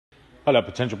Hello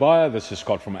potential buyer, this is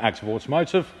Scott from Active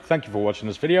Automotive. Thank you for watching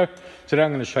this video. Today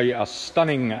I'm going to show you our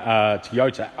stunning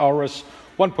Toyota Auris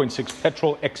 1.6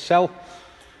 petrol XL.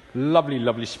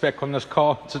 Lovely spec on this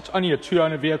car. It's only a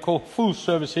 2-owner vehicle, full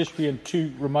service history and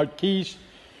 2 remote keys,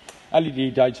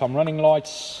 LED daytime running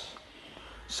lights,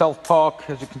 self park,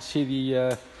 as you can see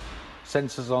the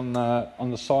sensors on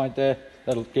the side there.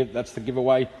 That's the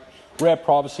giveaway. Rear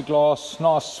privacy glass,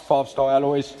 nice 5-star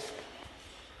alloys.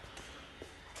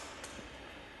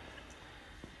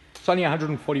 It's only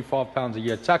 £145 a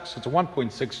year tax. It's a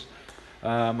 1.6,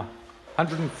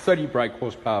 130 brake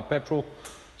horsepower petrol.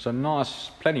 So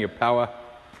nice, plenty of power.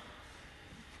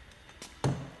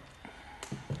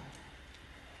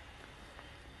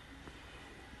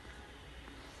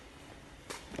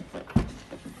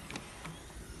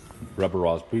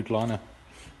 Rubberized boot liner,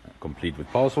 complete with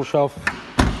parcel shelf.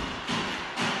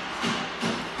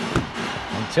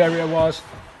 Interior wise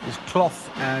is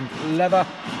cloth and leather.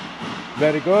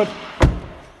 Very good.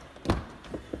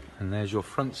 And there's your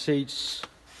front seats,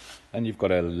 and you've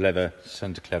got a leather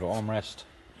center cloud armrest.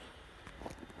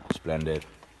 Splendid.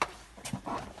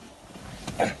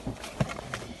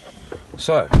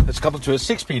 So it's coupled to a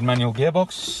 6-speed manual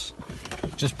gearbox.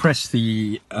 Just press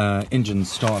the engine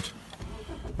start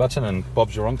button and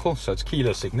Bob's your uncle. So it's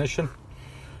keyless ignition,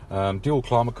 dual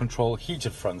climate control,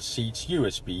 heated front seats,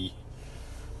 USB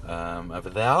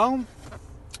over there.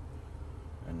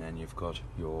 And then you've got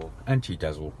your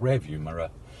anti-dazzle rear view mirror.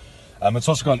 It's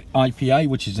also got IPA,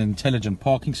 which is intelligent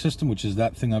parking system, which is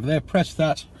that thing over there. Press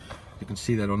that, you can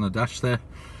see that on the dash there,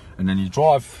 and then you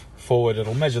drive forward.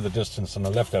 It'll measure the distance on the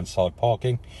left hand side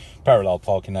parking, parallel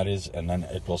parking that is, and then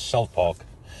it will self park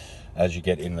as you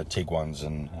get in the Tiguans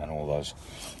and all those.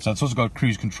 So it's also got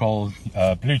cruise control,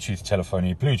 Bluetooth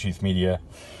telephony, Bluetooth media.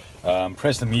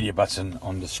 Press the media button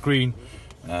on the screen,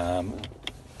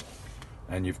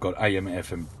 and you've got AM,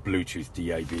 FM, Bluetooth,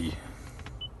 DAB,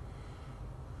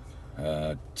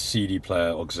 CD player,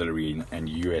 auxiliary, and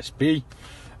USB.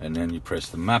 And then you press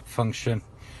the map function,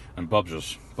 and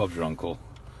Bob's your uncle.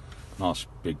 Nice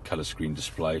big color screen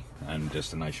display and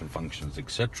destination functions,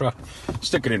 etc.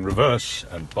 Stick it in reverse,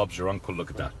 and Bob's your uncle.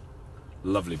 Look at that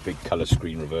lovely big color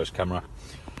screen reverse camera.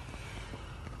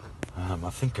 I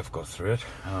think I've got through it.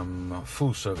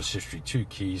 Full service history, 2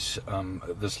 keys.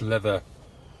 This leather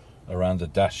around the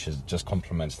dash just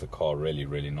complements the car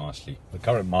really nicely. The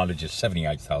current mileage is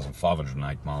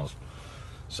 78,508 miles.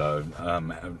 So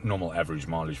normal average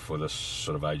mileage for this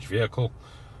sort of age vehicle.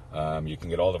 You can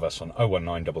get all of us on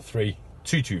 01933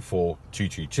 224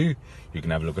 222. You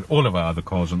can have a look at all of our other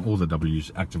cars on all the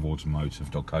W's,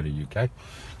 activeautomotive.co.uk.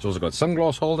 It's also got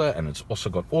sunglass holder, and it's also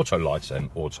got auto lights and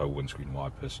auto windscreen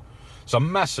wipers. So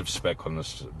massive spec on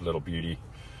this little beauty.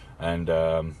 And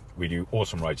we do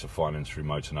awesome rates of finance through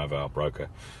Motonova, our broker.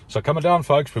 So come on down,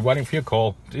 folks. We're waiting for your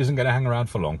call. It isn't going to hang around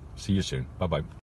for long. See you soon. Bye-bye.